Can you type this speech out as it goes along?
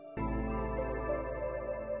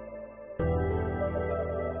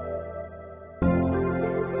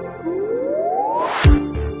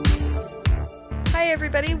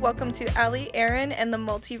everybody, welcome to Allie, Aaron, and the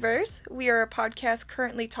Multiverse. We are a podcast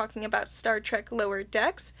currently talking about Star Trek Lower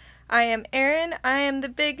Decks. I am Aaron. I am the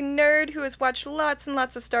big nerd who has watched lots and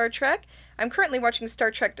lots of Star Trek. I'm currently watching Star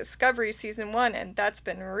Trek Discovery Season 1, and that's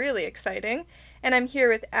been really exciting. And I'm here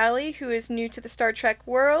with Allie, who is new to the Star Trek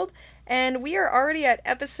world, and we are already at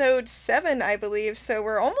episode 7, I believe, so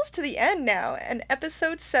we're almost to the end now. And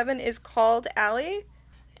episode 7 is called, Allie?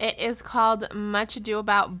 It is called Much Ado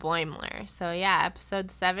About Boimler. So yeah, episode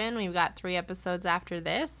 7, we've got 3 episodes after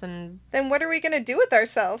this, and then what are we going to do with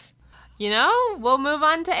ourselves? You know, we'll move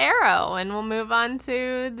on to Arrow, and we'll move on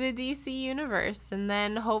to the DC universe, and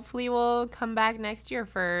then hopefully we'll come back next year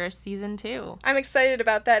for season 2. I'm excited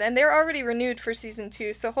about that, and they're already renewed for season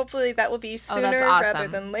 2, so hopefully that will be sooner rather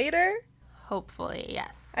than later. Hopefully,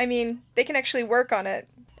 yes. I mean, they can actually work on it.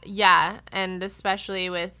 Yeah, and especially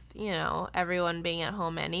with, everyone being at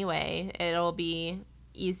home anyway, it'll be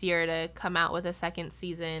easier to come out with a second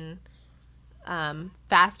season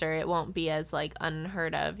faster. It won't be as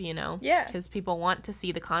unheard of, Yeah, because people want to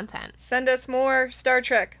see the content. Send us more Star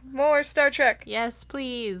Trek. Yes,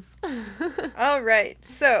 please. All right,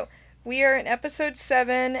 so we are in episode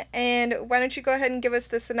 7, and why don't you go ahead and give us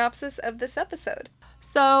the synopsis of this episode?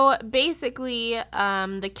 So basically,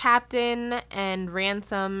 the captain and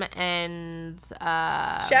Ransom and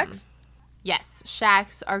Shax? Yes,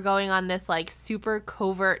 Shax are going on this super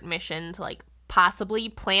covert mission to possibly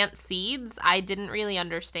plant seeds. I didn't really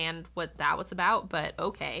understand what that was about, but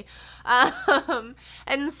okay.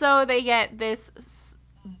 And so they get this,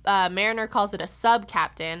 Mariner calls it a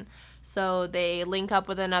sub-captain, so they link up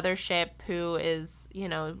with another ship who is,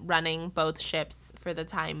 running both ships for the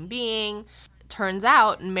time being. Turns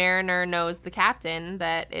out Mariner knows the captain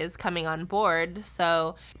that is coming on board,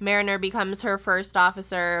 so Mariner becomes her first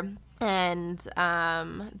officer, and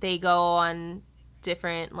they go on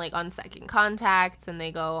different on second contacts, and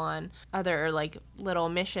they go on other little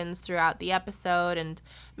missions throughout the episode, and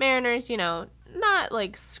Mariner's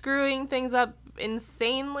not screwing things up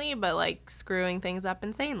insanely, but screwing things up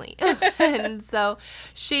insanely. And so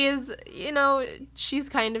she is she's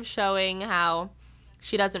kind of showing how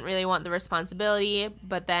she doesn't really want the responsibility,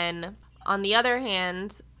 but then on the other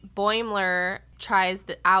hand, Boimler tries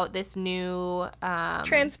out this new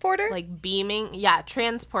transporter?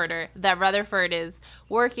 Transporter that Rutherford is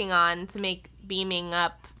working on to make beaming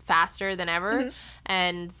up faster than ever. Mm-hmm.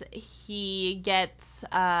 And he gets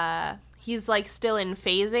he's still in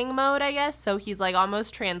phasing mode, I guess, so he's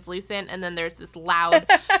almost translucent, and then there's this loud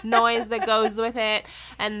noise that goes with it,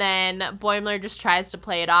 and then Boimler just tries to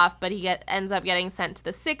play it off, but he ends up getting sent to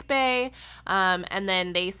the sick bay, and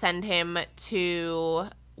then they send him to...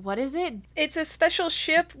 What is it? It's a special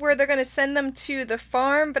ship where they're going to send them to the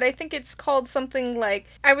farm, but I think it's called something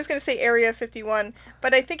I was going to say Area 51,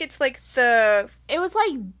 but I think it's It was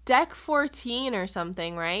Deck 14 or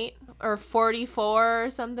something, right? Or 44 or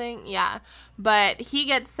something, yeah. But he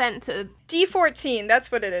gets sent to... D14,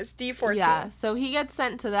 that's what it is, D14. Yeah, so he gets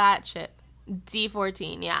sent to that ship.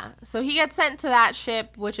 D14, yeah. So he gets sent to that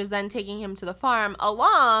ship, which is then taking him to the farm,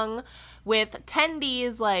 along with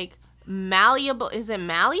Tendy's, malleable, is it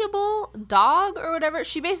malleable dog or whatever?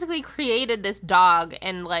 She basically created this dog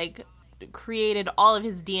and created all of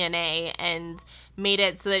his DNA and made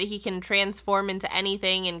it so that he can transform into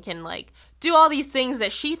anything and can do all these things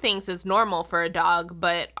that she thinks is normal for a dog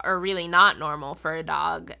but are really not normal for a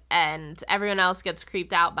dog, and everyone else gets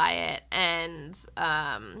creeped out by it, and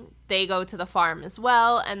they go to the farm as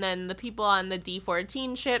well, and then the people on the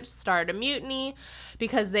D14 ship start a mutiny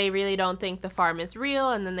because they really don't think the farm is real,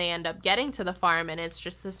 and then they end up getting to the farm, and it's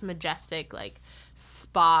just this majestic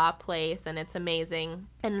spa place, and it's amazing.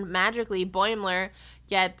 And magically Boimler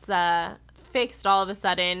gets fixed all of a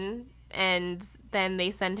sudden, and then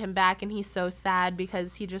they send him back, and he's so sad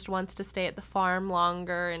because he just wants to stay at the farm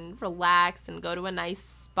longer and relax and go to a nice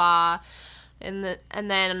spa. And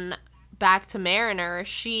then back to Mariner,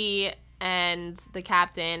 she and the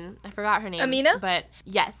captain, I forgot her name. Amina? But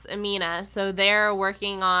yes, Amina. So they're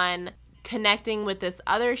working on connecting with this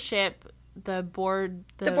other ship, the Bordeaux,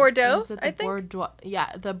 I think.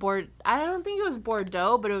 I don't think it was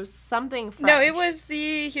Bordeaux, but it was something French. No, it was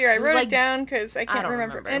I wrote it down because I can't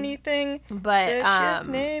remember anything. But the ship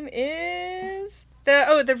name is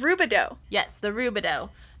the Rubidoux. Yes, the Rubidoux.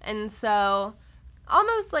 And so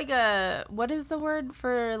almost what is the word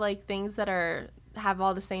for things that have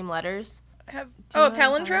all the same letters? A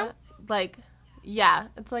palindrome? Yeah,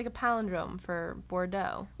 it's a palindrome for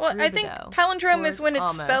Bordeaux. Well, Rubidoux. I think palindrome is when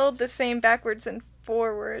it's spelled the same backwards and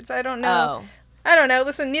forwards. I don't know. I don't know.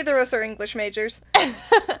 Listen, neither of us are English majors.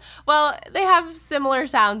 Well, they have similar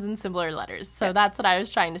sounds and similar letters, so that's what I was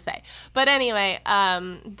trying to say. But anyway,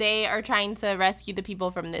 they are trying to rescue the people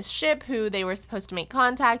from this ship who they were supposed to make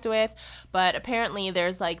contact with, but apparently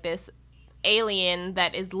there's like this alien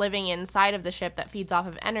that is living inside of the ship that feeds off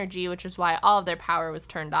of energy, which is why all of their power was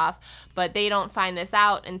turned off. But they don't find this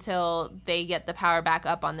out until they get the power back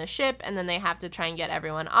up on the ship, and then they have to try and get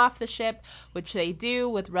everyone off the ship, which they do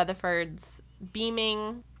with Rutherford's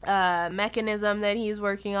beaming mechanism that he's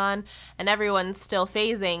working on, and everyone's still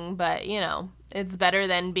phasing, but you know, it's better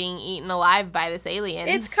than being eaten alive by this alien.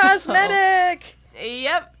 It's cosmetic!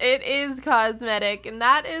 Yep, it is cosmetic, and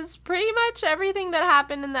that is pretty much everything that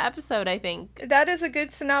happened in the episode, I think. That is a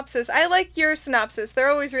good synopsis. I like your synopsis. They're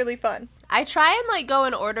always really fun. I try and like go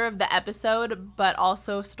in order of the episode, but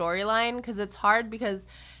also storyline, because it's hard, because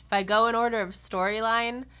if I go in order of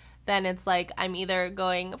storyline, then it's like I'm either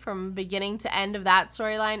going from beginning to end of that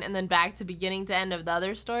storyline and then back to beginning to end of the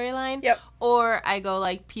other storyline. Yep. Or I go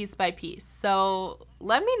like piece by piece. So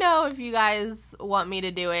let me know if you guys want me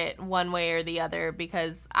to do it one way or the other,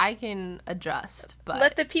 because I can adjust. But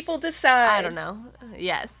let the people decide. I don't know.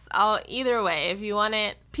 Yes. Either way, if you want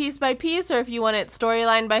it piece by piece or if you want it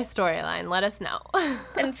storyline by storyline, let us know.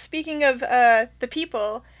 And speaking of the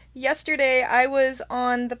people, yesterday I was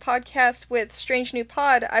on the podcast with Strange New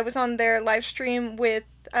Pod. I was on their live stream with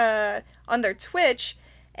on their Twitch,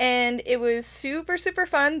 and it was super, super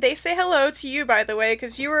fun. They say hello to you, by the way,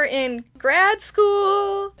 because you were in grad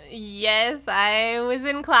school. Yes, I was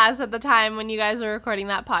in class at the time when you guys were recording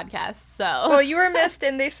that podcast, so. Well, you were missed,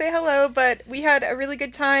 and they say hello, but we had a really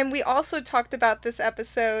good time. We also talked about this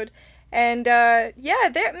episode, and yeah,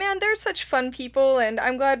 they're such fun people, and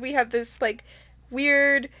I'm glad we have this, like,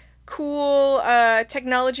 weird, cool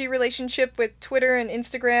technology relationship with Twitter and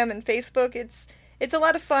Instagram and Facebook. It's a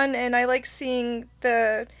lot of fun, and I like seeing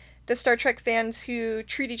the Star Trek fans who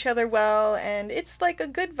treat each other well, and it's like a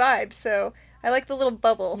good vibe, so I like the little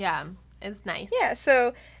bubble. Yeah, it's nice. Yeah,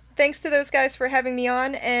 so thanks to those guys for having me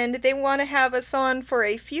on, and they want to have us on for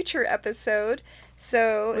a future episode,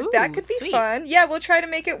 so Ooh, that could be sweet. fun. Yeah, we'll try to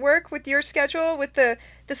make it work with your schedule, with the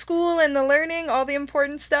school and the learning, all the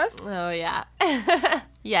important stuff. Oh, yeah.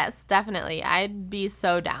 Yes, definitely. I'd be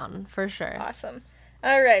so down, for sure. Awesome.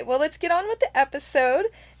 All right, well, let's get on with the episode.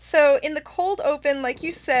 So, in the cold open, like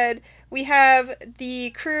you said, we have the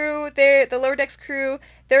crew, the Lower Decks crew.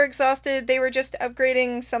 They're exhausted. They were just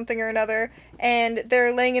upgrading something or another, and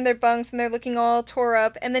they're laying in their bunks, and they're looking all tore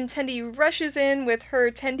up. And then Tendi rushes in with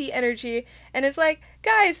her Tendi energy and is like,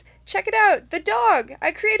 guys, check it out, the dog.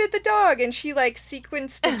 I created the dog. And she, like,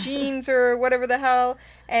 sequenced the genes or whatever the hell.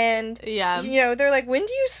 And, Yeah. you know, they're like, when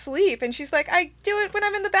do you sleep? And she's like, I do it when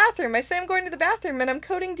I'm in the bathroom. I say I'm going to the bathroom, and I'm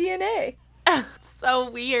coding DNA. So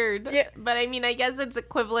weird. Yeah. But I mean, I guess it's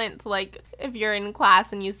equivalent to like if you're in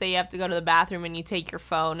class and you say you have to go to the bathroom and you take your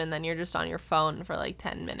phone and then you're just on your phone for like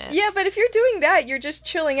 10 minutes. Yeah, but if you're doing that, you're just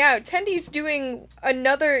chilling out. Tendi's doing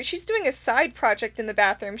she's doing a side project in the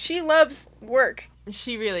bathroom. She loves work.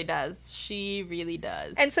 She really does. She really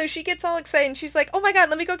does. And so she gets all excited and she's like, oh my god,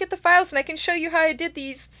 let me go get the files and I can show you how I did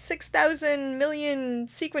these 6,000 million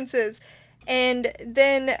sequences. And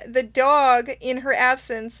then the dog, in her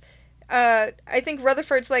absence, I think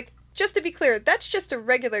Rutherford's like, just to be clear, that's just a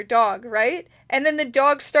regular dog, right? And then the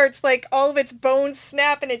dog starts, like, all of its bones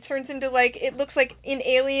snap and it turns into, like, it looks like in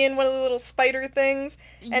Alien, one of the little spider things.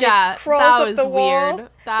 And yeah, it crawls that up was the wall. weird.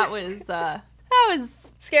 That was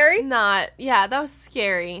Scary? that was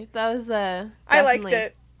scary. That was I liked definitely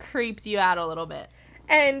it. creeped you out a little bit.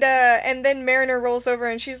 And then Mariner rolls over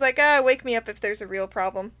and she's like, wake me up if there's a real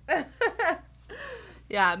problem.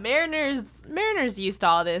 Yeah, Mariner's used to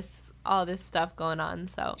all this stuff going on,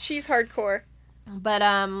 so. She's hardcore. But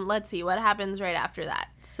let's see what happens right after that.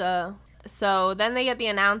 So then they get the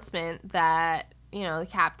announcement that, you know, the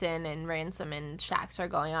captain and Ransom and Shax are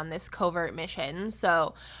going on this covert mission.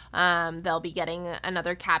 So they'll be getting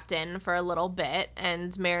another captain for a little bit,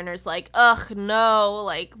 and Mariner's like, ugh, no,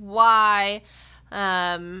 like, why?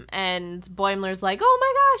 And Boimler's like, oh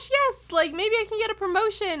my gosh, yes, like, maybe I can get a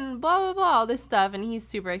promotion, blah, blah, blah, all this stuff, and he's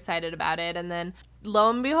super excited about it. And then, lo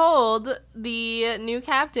and behold, the new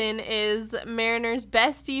captain is Mariner's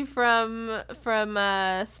bestie from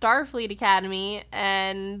Starfleet Academy,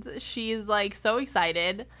 and she's, like, so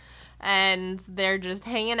excited, and they're just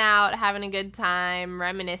hanging out, having a good time,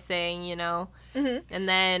 reminiscing, you know, and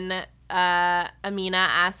then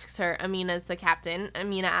Amina's the captain.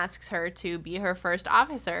 Amina asks her to be her first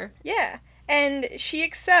officer. Yeah, and she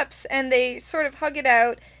accepts, and they sort of hug it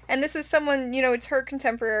out, and this is someone, you know, it's her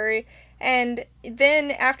contemporary, and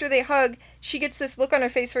then after they hug, she gets this look on her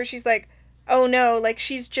face where she's like, oh no, like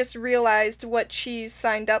she's just realized what she's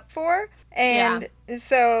signed up for. And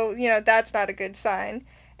so, that's not a good sign.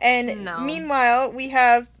 And meanwhile, we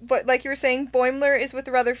have, but like you were saying, Boimler is with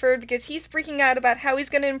Rutherford because he's freaking out about how he's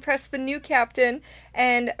going to impress the new captain.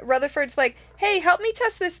 And Rutherford's like, hey, help me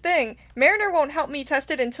test this thing. Mariner won't help me test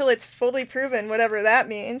it until it's fully proven, whatever that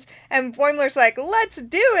means. And Boimler's like, let's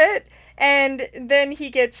do it. And then he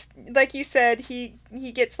gets, like you said, he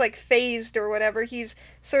gets like phased or whatever. He's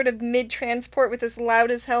sort of mid-transport with this loud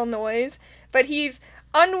as hell noise. But he's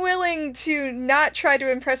unwilling to not try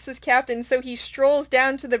to impress this captain, so he strolls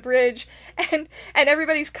down to the bridge, and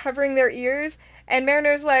everybody's covering their ears, and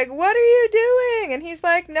Mariner's like, what are you doing? And he's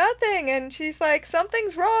like, nothing. And she's like,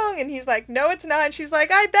 something's wrong. And he's like, no, it's not. And she's like,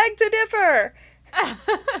 I beg to differ.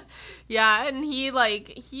 Yeah, and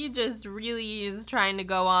he just really is trying to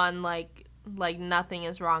go on like nothing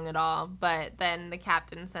is wrong at all, but then the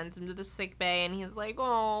captain sends him to the sick bay, and he's like,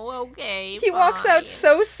 oh, okay, he walks out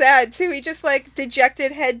so sad, too. He just, like,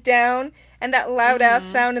 dejected, head down, and that loud-ass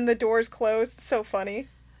sound and the doors closed. It's so funny.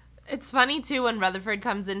 It's funny, too, when Rutherford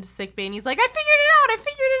comes into sick bay, and he's like, I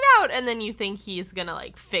figured it out, and then you think he's gonna,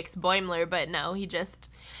 like, fix Boimler, but no, he just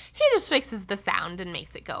fixes the sound and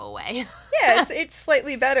makes it go away. Yeah, it's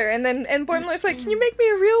slightly better, and Boimler's like, can you make me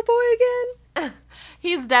a real boy again?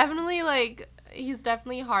 He's definitely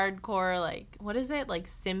hardcore, like, what is it? Like,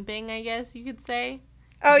 simping, I guess you could say.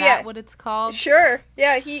 Oh, is that what it's called? Sure.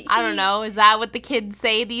 Yeah, I don't know. Is that what the kids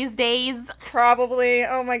say these days? Probably.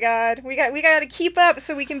 Oh, my God. We got to keep up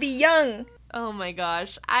so we can be young. Oh, my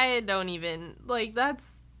gosh. I don't even, like,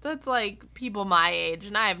 that's like people my age,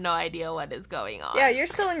 and I have no idea what is going on. Yeah, you're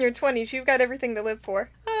still in your 20s. You've got everything to live for.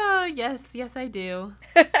 Oh, yes, I do.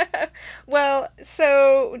 Well,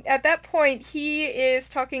 so at that point, he is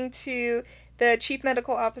talking to the chief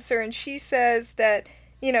medical officer, and she says that,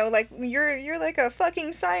 like, you're like a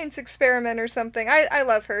fucking science experiment or something. I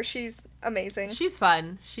love her. She's amazing. She's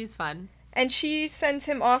fun. And she sends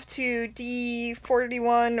him off to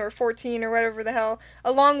D41 or 14 or whatever the hell,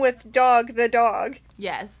 along with Dog the dog.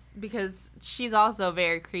 Yes, because she's also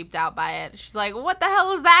very creeped out by it. She's like, what the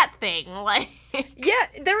hell is that thing? Like, yeah,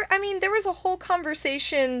 there was a whole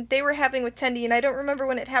conversation they were having with Tendi, and I don't remember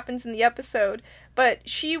when it happens in the episode, but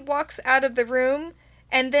she walks out of the room,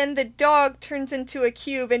 and then the dog turns into a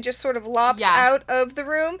cube and just sort of lops out of the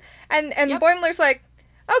room, and Boimler's like,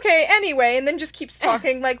 okay, anyway, and then just keeps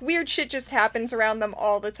talking. Like, weird shit just happens around them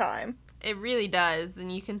all the time. It really does,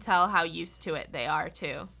 and you can tell how used to it they are,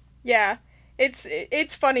 too. Yeah,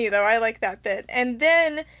 it's funny, though. I like that bit. And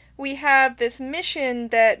then we have this mission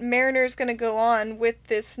that Mariner's going to go on with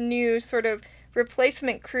this new sort of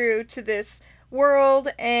replacement crew to this world,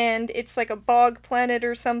 and it's like a bog planet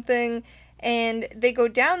or something, and they go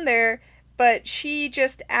down there, but she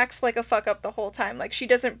just acts like a fuck-up the whole time. Like, she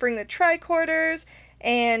doesn't bring the tricorders,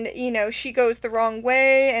 and, she goes the wrong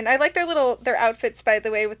way. And I like their outfits, by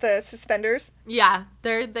the way, with the suspenders. Yeah,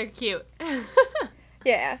 they're cute.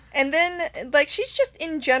 Yeah. And then, like, she's just,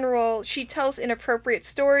 in general, she tells inappropriate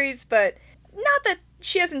stories, but not that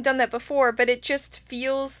she hasn't done that before, but it just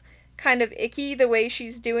feels kind of icky the way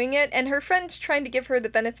she's doing it. And her friend's trying to give her the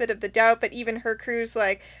benefit of the doubt, but even her crew's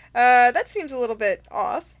like, that seems a little bit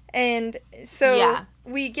off. And so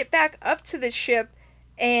we get back up to the ship,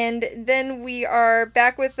 and then we are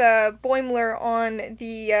back with Boimler on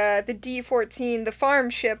the D-14, the farm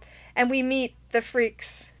ship, and we meet the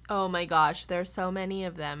freaks. Oh my gosh, there's so many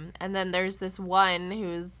of them. And then there's this one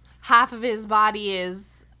who's half of his body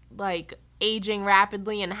is, like, aging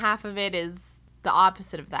rapidly, and half of it is the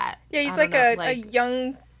opposite of that. Yeah, he's like a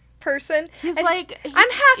young person. He's like... I'm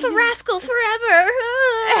half a rascal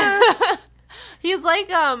forever! He's like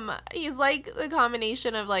the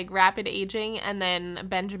combination of, like, rapid aging and then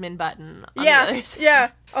Benjamin Button on the other side.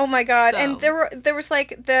 Yeah. Oh my God. So. And there was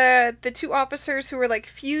like the two officers who were like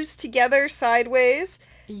fused together sideways.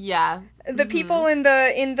 Yeah. The people in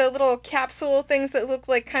the little capsule things that look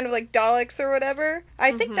like kind of like Daleks or whatever.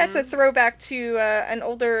 I think that's a throwback to an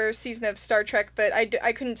older season of Star Trek, but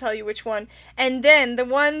I couldn't tell you which one. And then the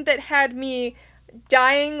one that had me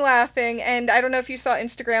dying laughing, and I don't know if you saw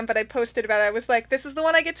Instagram, but I posted about it. I was like, this is the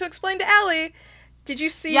one I get to explain to Allie. Did you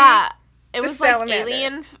see? Yeah, it was salamander? Like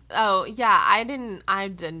alien. Oh yeah, I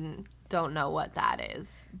don't know what that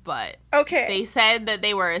is, but okay. They said that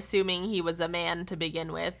they were assuming he was a man to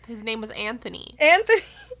begin with. His name was Anthony.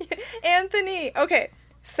 Anthony. Okay,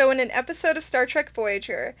 so in an episode of Star Trek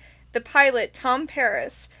Voyager, the pilot Tom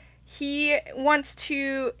Paris, he wants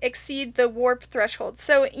to exceed the warp threshold.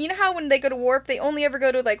 So, you know how when they go to warp, they only ever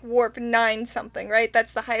go to, like, warp 9 something, right?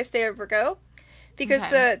 That's the highest they ever go. Because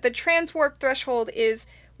the trans-warp threshold is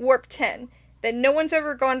warp 10. that no one's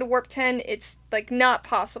ever gone to Warp 10. It's, like, not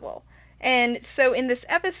possible. And so in this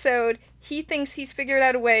episode, he thinks he's figured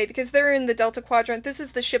out a way, because they're in the Delta Quadrant. This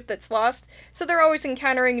is the ship that's lost. So they're always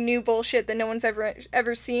encountering new bullshit that no one's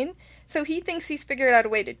ever seen. So he thinks he's figured out a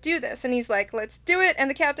way to do this. And he's like, let's do it. And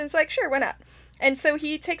the captain's like, sure, why not? And so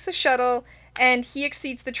he takes a shuttle, and he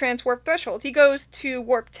exceeds the transwarp threshold. He goes to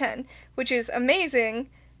Warp 10, which is amazing,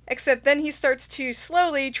 except then he starts to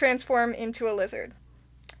slowly transform into a lizard.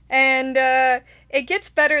 And it gets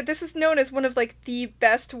better. This is known as one of, like, the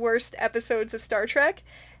best, worst episodes of Star Trek.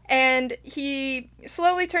 And he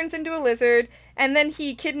slowly turns into a lizard, and then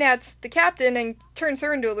he kidnaps the captain and turns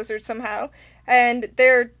her into a lizard somehow. And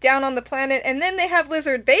they're down on the planet, and then they have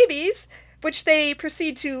lizard babies, which they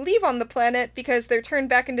proceed to leave on the planet because they're turned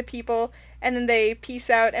back into people, and then they peace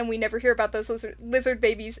out, and we never hear about those lizard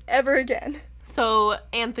babies ever again. So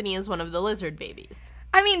Anthony is one of the lizard babies.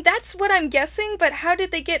 I mean, that's what I'm guessing, but how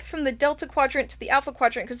did they get from the Delta Quadrant to the Alpha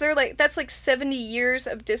Quadrant? Because that's like 70 years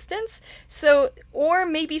of distance. So, or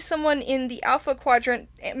maybe someone in the Alpha Quadrant,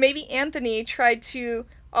 maybe Anthony, tried to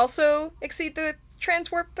also exceed the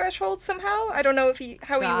transwarp threshold somehow. I don't know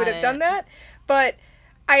how he would have done that, but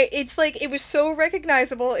it's like, it was so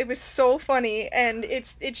recognizable, it was so funny, and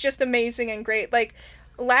it's just amazing and great. Like,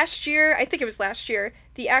 last year, I think it was last year,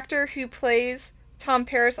 the actor who plays Tom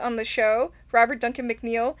Paris on the show, Robert Duncan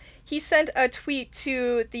McNeil, he sent a tweet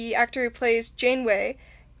to the actor who plays Janeway,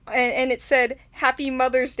 and it said, Happy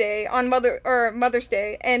Mother's Day on Mother's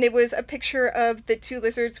Day, and it was a picture of the two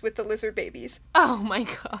lizards with the lizard babies. Oh my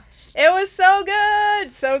gosh. It was so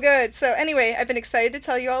good! So good. So anyway, I've been excited to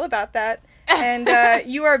tell you all about that, and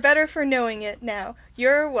you are better for knowing it now.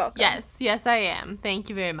 You're welcome. Yes, I am. Thank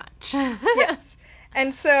you very much. Yes.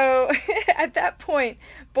 And so, at that point,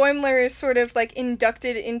 Boimler is sort of, like,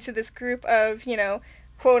 inducted into this group of,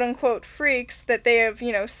 quote-unquote freaks that they have,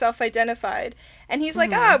 self-identified. And he's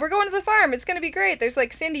like, we're going to the farm. It's going to be great. There's,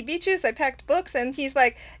 like, sandy beaches. I packed books. And he's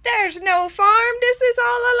like, there's no farm. This is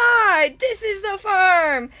all a lie. This is the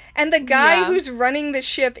farm. And the guy who's running the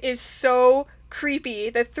ship is so creepy.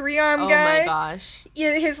 The three-arm guy. Oh, my gosh.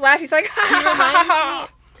 His laugh, he's like, ha, ha, ha, ha.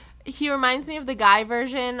 He reminds me of the guy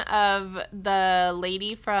version of the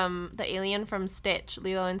lady from the alien from Stitch,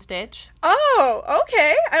 Lilo and Stitch. Oh,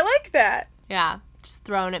 okay. I like that. Yeah, just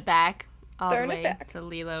throwing it back all the way to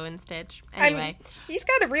Lilo and Stitch. Anyway. He's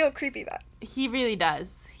got a real creepy vibe. He really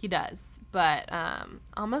does. He does. But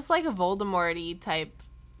almost like a Voldemort-y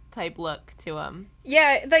type look to him.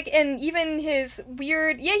 Yeah, like, and even his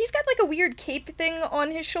weird... Yeah, he's got, like, a weird cape thing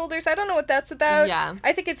on his shoulders. I don't know what that's about. Yeah.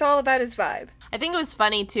 I think it's all about his vibe. I think it was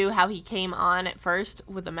funny, too, how he came on at first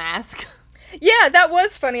with a mask. Yeah, that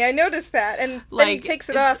was funny. I noticed that. And then he takes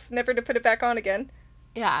it off, never to put it back on again.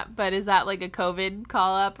 Yeah, but is that, like, a COVID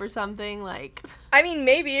call-up or something? Like... I mean,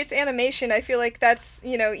 maybe. It's animation. I feel like that's,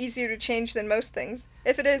 easier to change than most things.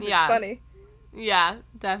 If it is, it's funny. Yeah,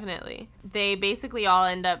 definitely. They basically all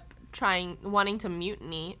end up wanting to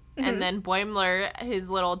mutiny, and then Boimler, his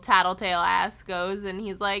little tattletale ass, goes and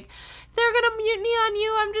he's like, they're gonna mutiny on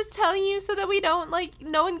you, I'm just telling you so that we don't, like,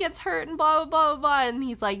 no one gets hurt and blah, blah, blah, blah, and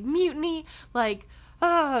he's like, mutiny, like,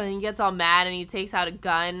 and he gets all mad and he takes out a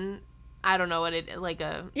gun. I don't know what I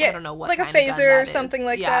don't know what like kind a phaser of gun that or something is.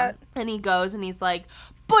 like that. And he goes and he's like,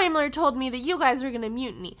 Boimler told me that you guys are gonna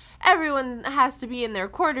mutiny. Everyone has to be in their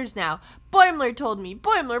quarters now. Boimler told me.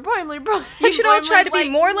 Boimler. You should all try to be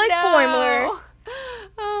more like Boimler.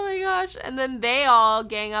 Oh my gosh. And then they all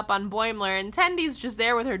gang up on Boimler, and Tendy's just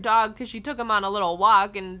there with her dog because she took him on a little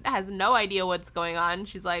walk and has no idea what's going on.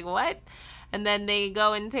 She's like, what? And then they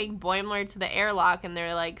go and take Boimler to the airlock, and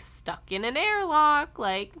they're, like, stuck in an airlock.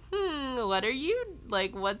 Like, what are you,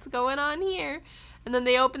 like, what's going on here? And then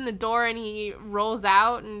they open the door, and he rolls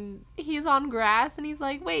out, and he's on grass, and he's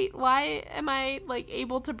like, wait, why am I, like,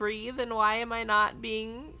 able to breathe, and why am I not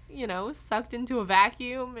being, sucked into a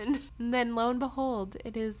vacuum? And then, lo and behold,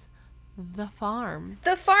 it is the farm.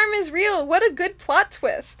 The farm is real. What a good plot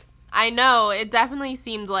twist. I know, it definitely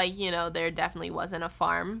seemed like, there definitely wasn't a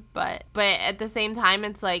farm, but at the same time,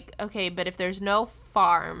 it's like, okay, but if there's no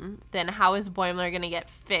farm, then how is Boimler going to get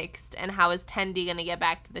fixed, and how is Tendi going to get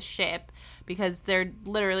back to the ship? Because they're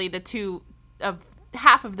literally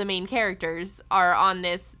half of the main characters are on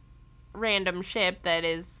this random ship that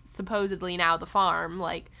is supposedly now the farm.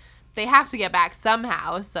 Like, they have to get back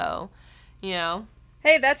somehow, so,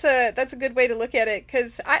 Hey, that's a good way to look at it,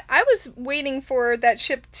 because I was waiting for that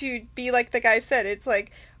ship to be like the guy said. It's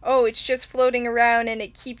like, oh, it's just floating around and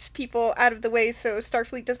it keeps people out of the way so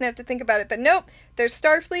Starfleet doesn't have to think about it. But nope, there's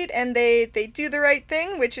Starfleet and they do the right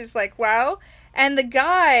thing, which is like, wow. And the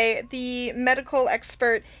guy, the medical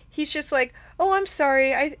expert, he's just like, oh, I'm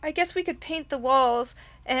sorry, I guess we could paint the walls,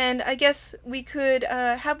 and I guess we could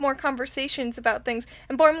have more conversations about things.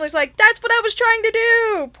 And Boimler's like, that's what I was trying to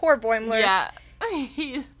do! Poor Boimler. Yeah.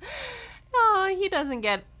 He doesn't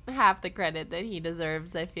get half the credit that he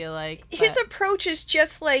deserves, I feel like. But... His approach is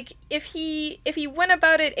just like, if he went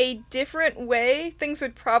about it a different way, things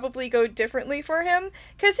would probably go differently for him.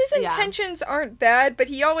 Because his intentions aren't bad, but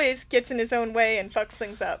he always gets in his own way and fucks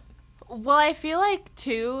things up. Well, I feel like,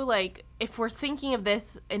 too, like, if we're thinking of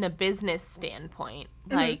this in a business standpoint,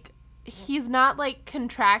 like, he's not, like,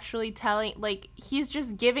 contractually telling, like, he's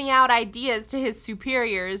just giving out ideas to his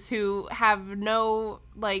superiors who have no,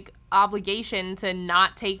 like, obligation to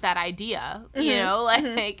not take that idea, you know?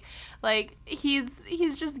 Like,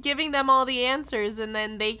 he's just giving them all the answers, and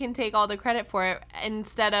then they can take all the credit for it,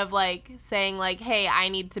 instead of, like, saying, like, hey, I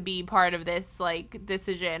need to be part of this, like,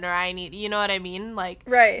 decision, or I need, you know what I mean? Like,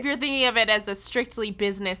 right. If you're thinking of it as a strictly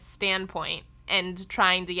business standpoint and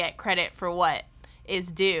trying to get credit for what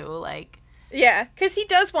is due, like... Yeah, because he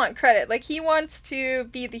does want credit. Like, he wants to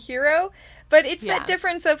be the hero, but it's that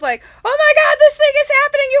difference of, like, oh my god, this thing is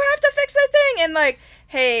happening, you have to fix the thing! And, like,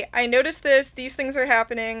 hey, I noticed this, these things are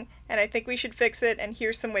happening, and I think we should fix it, and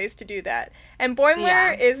here's some ways to do that. And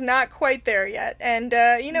Boimler is not quite there yet. And,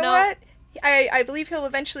 you know what? I believe he'll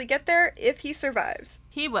eventually get there if he survives.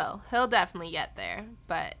 He will. He'll definitely get there,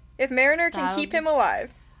 but... If Mariner can keep him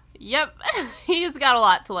alive. Yep. He's got a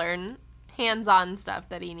lot to learn. Hands-on stuff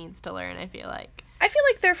that he needs to learn, I feel like. I feel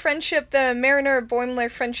like their friendship, the Mariner-Boimler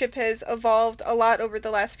friendship, has evolved a lot over the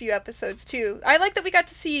last few episodes, too. I like that we got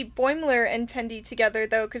to see Boimler and Tendi together,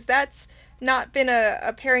 though, because that's not been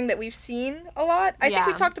a pairing that we've seen a lot. I think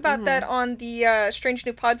we talked about that on the Strange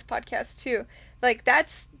New Pods podcast, too. Like,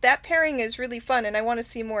 that pairing is really fun, and I want to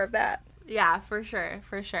see more of that. Yeah, for sure.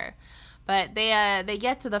 But they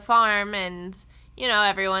get to the farm, and... You know,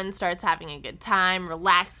 everyone starts having a good time,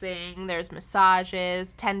 relaxing. There's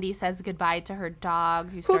massages. Tendi says goodbye to her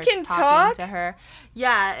dog, who starts talking to her.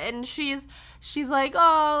 Yeah, and she's like,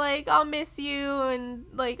 oh, like, I'll miss you, and,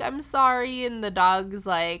 like, I'm sorry. And the dog's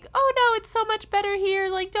like, oh, no, it's so much better here.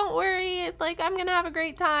 Like, don't worry. Like, I'm going to have a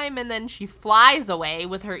great time. And then she flies away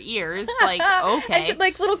with her ears. Like, okay. And she,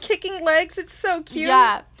 like, little kicking legs. It's so cute.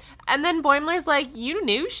 Yeah. And then Boimler's like, you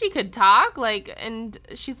knew she could talk? Like, and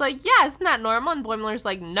she's like, yeah, isn't that normal? And Boimler's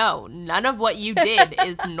like, no, none of what you did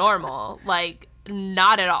is normal. Like,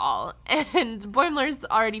 not at all. And Boimler's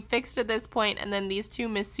already fixed at this point, and then these two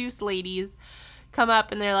masseuse ladies come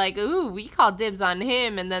up, and they're like, ooh, we call dibs on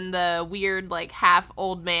him. And then the weird, like, half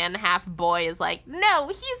old man, half boy is like, no,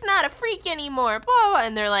 he's not a freak anymore. Blah, blah.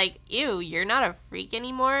 And they're like, ew, you're not a freak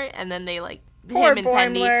anymore? And then they, like, Poor him and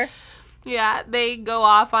Boimler. Tendi... Yeah, they go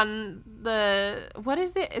off on the... What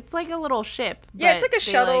is it? It's like a little ship. Yeah, it's like a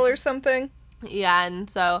shuttle or something. Yeah, and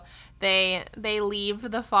so they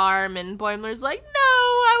leave the farm, and Boimler's like, no,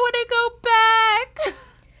 I want to go back.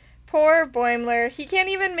 Poor Boimler. He can't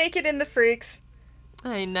even make it in the Freaks.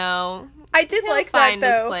 I know. I did like that,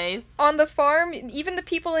 though. His place. On the farm, even the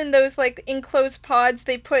people in those, like, enclosed pods,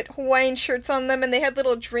 they put Hawaiian shirts on them, and they had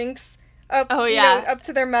little drinks up, up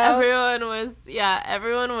to their mouths.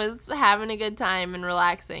 Everyone was having a good time and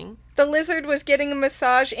relaxing. The lizard was getting a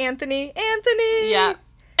massage. Anthony! Yeah.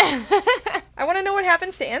 I want to know what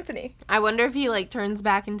happens to Anthony. I wonder if he, like, turns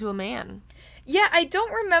back into a man. Yeah, I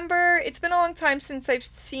don't remember. It's been a long time since I've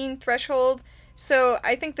seen Threshold, so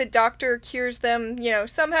I think the doctor cures them,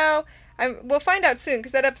 somehow. We'll find out soon,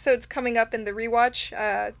 because that episode's coming up in the rewatch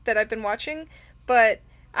that I've been watching, but...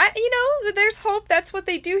 there's hope. That's what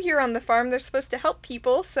they do here on the farm. They're supposed to help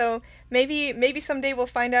people, so maybe someday we'll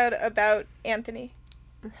find out about Anthony.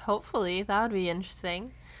 Hopefully, that would be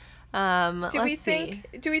interesting. Do we think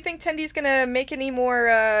Tendi's gonna make any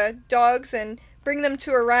more dogs and bring them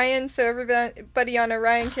to Orion so everybody on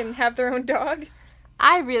Orion can have their own dog?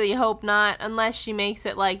 I really hope not, unless she makes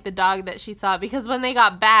it like the dog that she saw. Because when they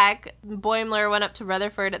got back, Boimler went up to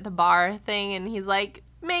Rutherford at the bar thing, and he's like,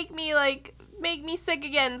 make me sick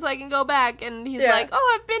again so I can go back. And he's like,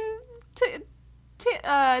 oh, I've been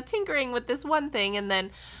tinkering with this one thing. And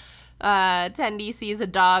then Tendi sees a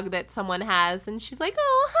dog that someone has, and she's like,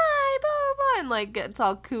 oh, hi, blah, blah, blah, and, like, gets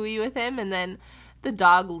all cooey with him. And then the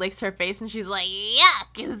dog licks her face, and she's like,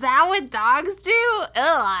 yuck, is that what dogs do?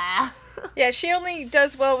 Ugh. Yeah, she only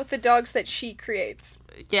does well with the dogs that she creates.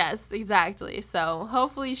 Yes, exactly. So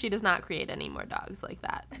hopefully she does not create any more dogs like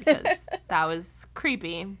that, because that was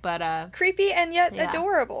creepy. But creepy and yet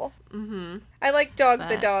adorable. Mm-hmm. I like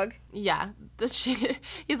the dog. Yeah,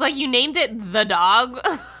 he's like, you named it the dog.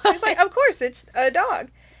 She's like, of course, it's a dog.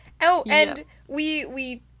 Oh, and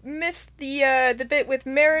we missed the bit with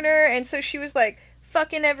Mariner, and so she was like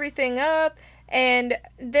fucking everything up. And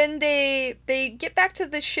then they get back to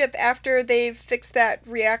the ship after they've fixed that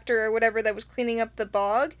reactor or whatever that was cleaning up the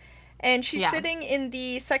bog. And she's sitting in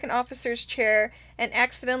the second officer's chair and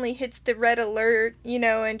accidentally hits the red alert,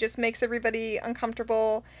 and just makes everybody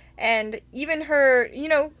uncomfortable. And even her,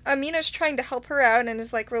 Amina's trying to help her out and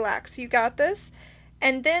is like, relax, you got this.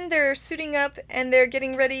 And then they're suiting up and they're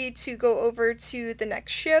getting ready to go over to the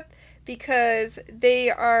next ship because they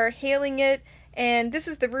are hailing it. And this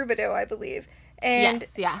is the Rubidoux, I believe. And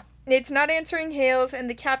yes, yeah. It's not answering hails, and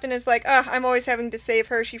the captain is like, I'm always having to save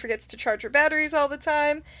her. She forgets to charge her batteries all the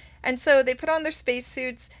time. And so they put on their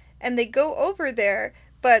spacesuits, and they go over there,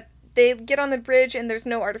 but they get on the bridge, and there's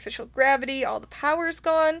no artificial gravity. All the power's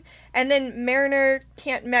gone. And then Mariner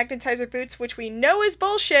can't magnetize her boots, which we know is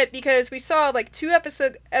bullshit, because we saw, like, 2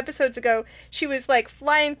 episodes ago, she was, like,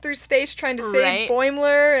 flying through space trying to save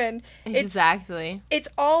Boimler, and exactly. It's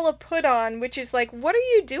all a put-on, which is like, what are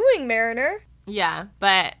you doing, Mariner? Yeah,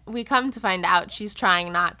 but we come to find out she's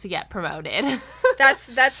trying not to get promoted.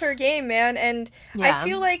 That's her game, man. And I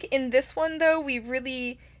feel like in this one, though, we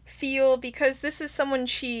really feel, because this is someone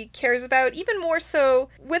she cares about, even more so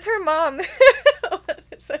with her mom.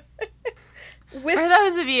 For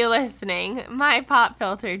those of you listening, my pop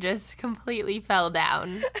filter just completely fell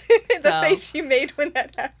down. The face you made when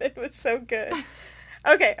that happened was so good.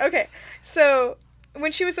 Okay. So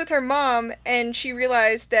when she was with her mom and she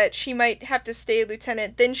realized that she might have to stay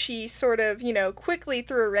lieutenant, then she sort of, quickly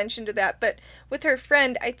threw a wrench into that. But with her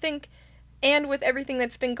friend, I think, and with everything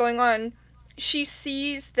that's been going on, she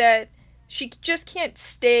sees that she just can't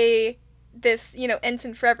stay this,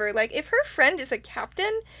 ensign forever. Like, if her friend is a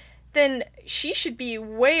captain, then she should be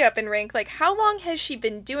way up in rank. Like, how long has she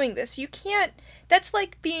been doing this? You can't, that's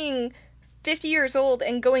like being 50 years old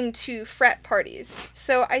and going to frat parties.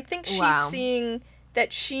 So I think she's seeing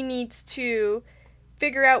that she needs to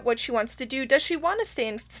figure out what she wants to do. Does she want to stay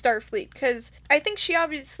in Starfleet? Because I think she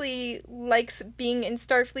obviously likes being in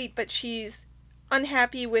Starfleet, but she's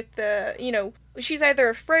unhappy with the, she's either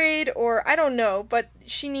afraid or I don't know, but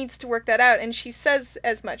she needs to work that out. And she says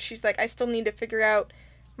as much. She's like, I still need to figure out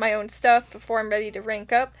my own stuff before I'm ready to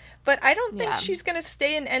rank up. But I don't think she's going to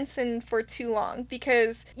stay an ensign for too long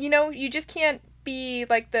because, you just can't be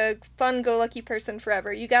like the fun-go-lucky person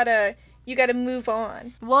forever. You gotta move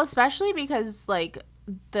on. Well, especially because, like,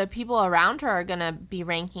 the people around her are going to be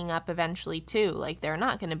ranking up eventually, too. Like, they're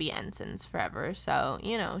not going to be ensigns forever. So,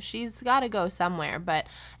 she's got to go somewhere. But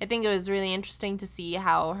I think it was really interesting to see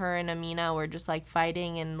how her and Amina were just, like,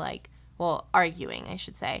 fighting and, like, well, arguing, I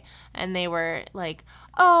should say. And they were like,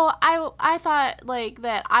 oh, I thought, like,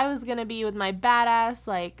 that I was going to be with my badass,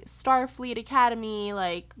 like, Starfleet Academy,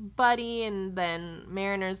 like, buddy. And then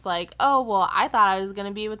Mariner's like, oh, well, I thought I was going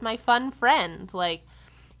to be with my fun friend. Like,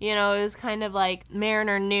 it was kind of like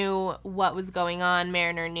Mariner knew what was going on.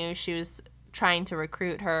 Mariner knew she was trying to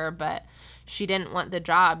recruit her, but she didn't want the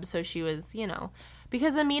job. So she was,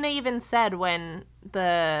 because Amina even said when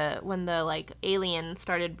the like alien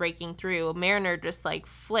started breaking through, Mariner just like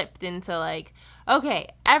flipped into like, okay,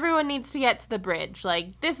 everyone needs to get to the bridge.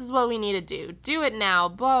 Like, this is what we need to do. Do it now,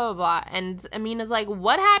 blah, blah, blah. And Amina's like,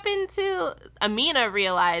 what happened to... Amina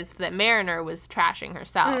realized that Mariner was trashing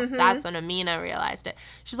herself. Mm-hmm. That's when Amina realized it.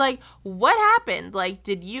 She's like, what happened? Like,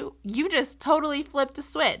 did you just totally flipped a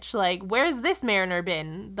switch? Like, where's this Mariner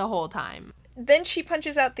been the whole time? Then she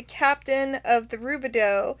punches out the captain of the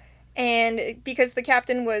Rubidoux, and because the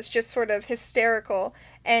captain was just sort of hysterical,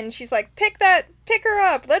 and she's like, pick her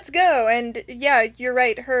up, let's go. And yeah, you're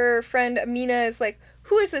right, her friend Amina is like,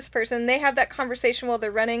 who is this person? They have that conversation while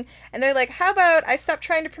they're running, and they're like, how about I stop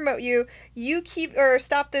trying to promote you,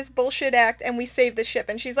 stop this bullshit act, and we save the ship.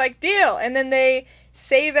 And she's like, deal. And then they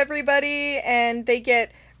save everybody, and they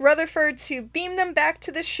get Rutherford to beam them back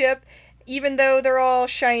to the ship, even though they're all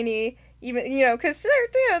shiny, even, because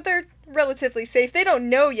they're relatively safe. They don't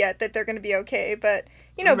know yet that they're going to be okay, but,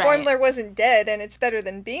 right. Boimler wasn't dead, and it's better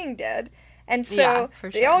than being dead. And so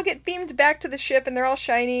they all get beamed back to the ship, and they're all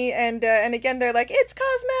shiny, and again, they're like, it's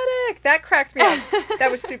cosmetic! That cracked me up.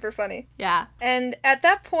 That was super funny. Yeah. And at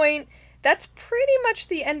that point, that's pretty much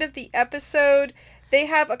the end of the episode. They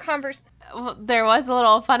have a conversation. Well, there was a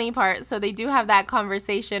little funny part. So they do have that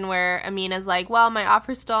conversation where Amina's like, well, my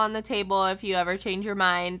offer's still on the table if you ever change your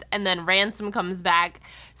mind. And then Ransom comes back,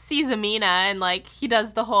 sees Amina, and, like, he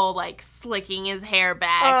does the whole, like, slicking his hair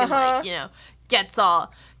back and, like, gets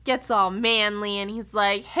all manly. And he's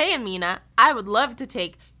like, hey, Amina, I would love to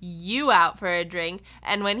take you out for a drink.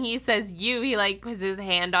 And when he says you, he, like, puts his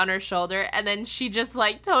hand on her shoulder, and then she just,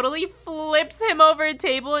 like, totally flips him over a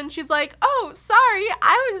table, and she's like, oh, sorry,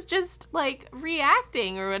 I was just, like,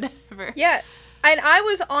 reacting or whatever. Yeah, And I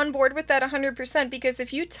was on board with that 100% because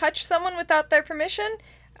if you touch someone without their permission,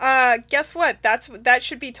 guess what? That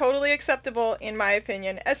should be totally acceptable in my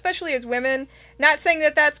opinion, especially as women. Not saying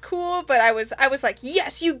that that's cool, but I was like,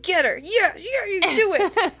 yes, you get her. Yeah, you do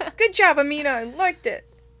it. Good job, Amina. I liked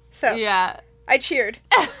it. So yeah, I cheered.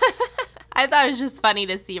 I thought it was just funny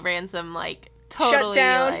to see Ransom like totally shut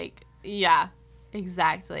down. like yeah,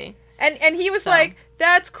 exactly. And he was like,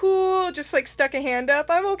 that's cool. Just like stuck a hand up.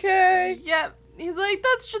 I'm okay. Yep. He's like,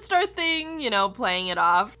 that's just our thing, you know, playing it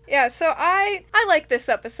off. Yeah, so I like this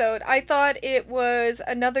episode. I thought it was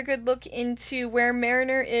another good look into where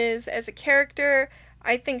Mariner is as a character.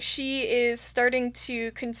 I think she is starting to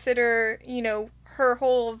consider, you know, her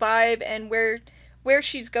whole vibe and where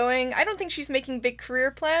she's going. I don't think she's making big career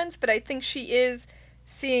plans, but I think she is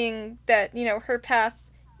seeing that, you know, her path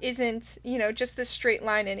isn't, you know, just this straight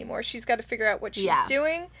line anymore. She's got to figure out what she's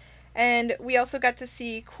doing. And we also got to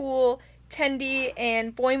see cool Tendi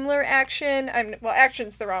and Boimler action. Well,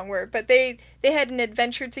 action's the wrong word, but they had an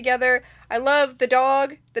adventure together. I love the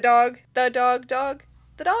dog. I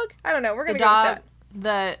don't know. We're gonna go with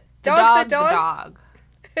that. The dog.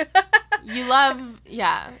 You love,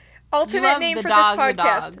 yeah. Alternate name for this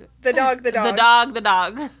podcast. The dog. The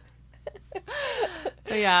dog.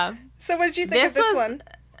 Yeah. So what did you think of this one?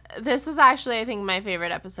 This was actually, I think, my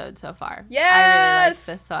favorite episode so far. Yes! I really liked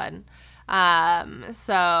this one.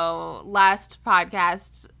 So last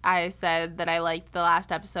podcast I said that I liked the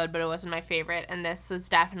last episode, but it wasn't my favorite, and this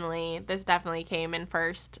definitely came in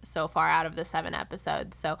first so far out of the 7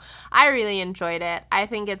 episodes. So I really enjoyed it. I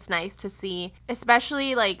think it's nice to see,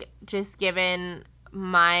 especially like just given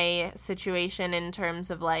my situation in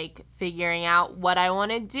terms of like figuring out what I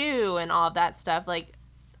want to do and all of that stuff. Like,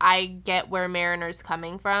 I get where Mariner's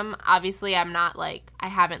coming from. Obviously, I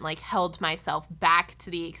haven't like held myself back to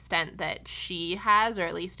the extent that she has, or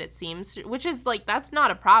at least it seems, which is like, that's not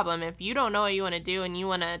a problem. If you don't know what you want to do and you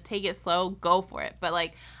want to take it slow, go for it. But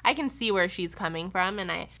like, I can see where she's coming from,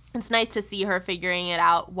 and it's nice to see her figuring it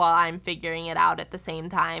out while I'm figuring it out at the same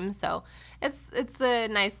time. So it's a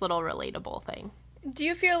nice little relatable thing. Do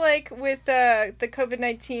you feel like with the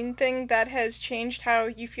COVID-19 thing that has changed how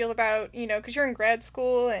you feel about, you know, because you're in grad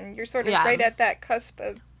school and you're sort of right at that cusp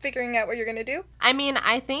of figuring out what you're going to do? I mean,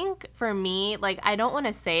 I think for me, like, I don't want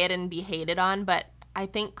to say it and be hated on, but I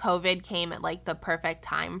think COVID came at like the perfect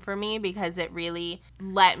time for me because it really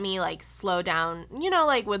let me like slow down, you know,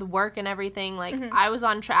 like with work and everything. Like, I was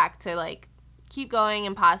on track to like keep going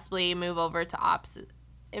and possibly move over to ops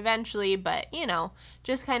eventually, but you know,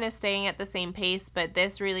 just kind of staying at the same pace. But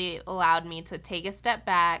this really allowed me to take a step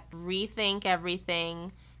back, rethink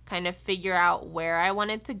everything, kind of figure out where I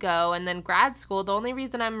wanted to go. And then grad school, the only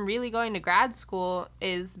reason I'm really going to grad school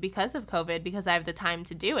is because of COVID, because I have the time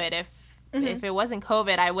to do it. If it wasn't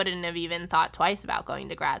COVID, I wouldn't have even thought twice about going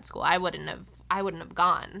to grad school. I wouldn't have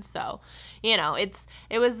gone. So, you know,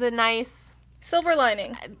 it was a nice silver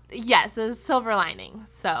lining. Yes, it was a silver lining.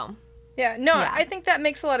 So yeah, no, yeah. I think that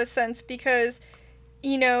makes a lot of sense because,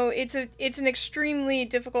 you know, it's an extremely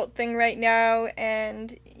difficult thing right now,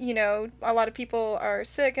 and, you know, a lot of people are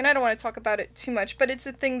sick, and I don't want to talk about it too much, but it's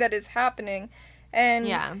a thing that is happening,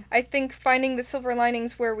 and I think finding the silver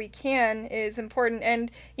linings where we can is important,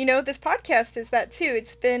 and, you know, this podcast is that too.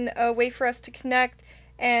 It's been a way for us to connect,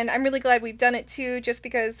 and I'm really glad we've done it too, just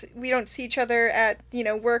because we don't see each other at, you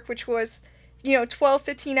know, work, which was, you know, 12,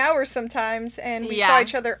 15 hours sometimes, and we saw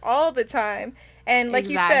each other all the time. And like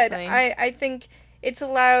you said, I think it's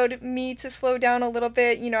allowed me to slow down a little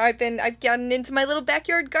bit. You know, I've gotten into my little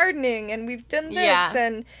backyard gardening, and we've done this,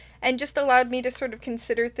 and just allowed me to sort of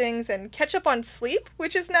consider things and catch up on sleep,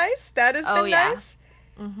 which is nice. That has been nice.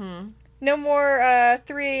 Mm-hmm. No more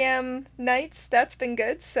 3 a.m. nights. That's been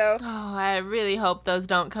good. So I really hope those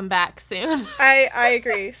don't come back soon. I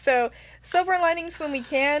agree. So silver linings when we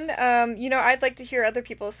can. You know, I'd like to hear other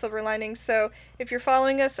people's silver linings. So if you're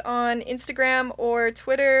following us on Instagram or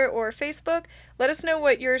Twitter or Facebook, let us know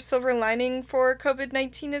what your silver lining for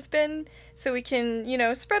COVID-19 has been, so we can, you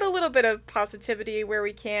know, spread a little bit of positivity where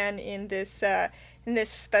we can in this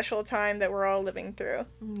special time that we're all living through.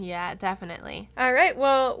 Yeah, definitely. All right,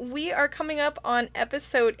 well, we are coming up on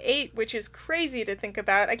episode 8, which is crazy to think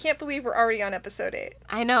about. I can't believe we're already on episode 8.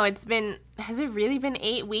 I know, has it really been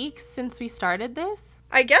 8 weeks since we started this?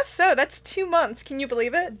 I guess so. That's 2 months. Can you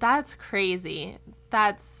believe it? That's crazy.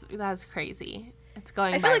 That's crazy. It's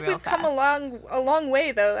going by real fast. I feel like we've come a long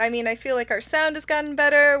way, though. I mean, I feel like our sound has gotten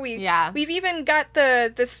better. We've even got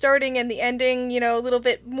the starting and the ending, you know, a little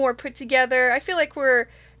bit more put together. I feel like we're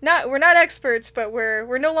we're not experts, but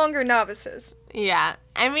we're no longer novices. Yeah.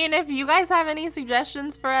 I mean, if you guys have any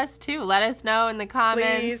suggestions for us too, let us know in the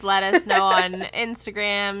comments. Please. Let us know on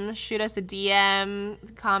Instagram. Shoot us a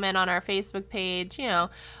DM. Comment on our Facebook page. You know,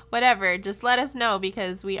 whatever. Just let us know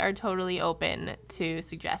because we are totally open to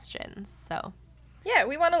suggestions. So, yeah,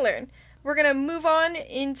 we want to learn. We're going to move on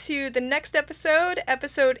into the next episode,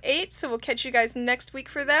 episode 8, so we'll catch you guys next week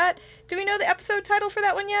for that. Do we know the episode title for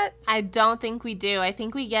that one yet? I don't think we do. I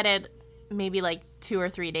think we get it maybe like 2 or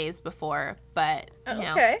 3 days before, but you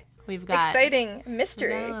know, we've got exciting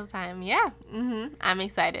mystery. We've got a little time. Yeah. I'm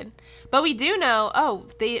excited. But we do know,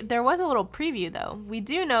 there was a little preview though. We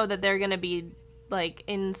do know that they're going to be like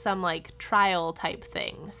in some like trial type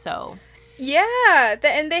thing. So yeah,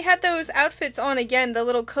 and they had those outfits on again, the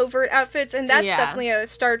little covert outfits, and that's definitely a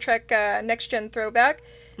Star Trek Next Gen throwback.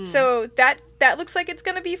 So that looks like it's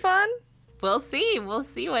going to be fun. We'll see. We'll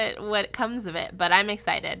see what comes of it, but I'm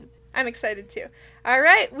excited. I'm excited too. All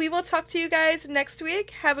right, we will talk to you guys next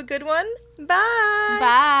week. Have a good one. Bye.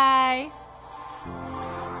 Bye.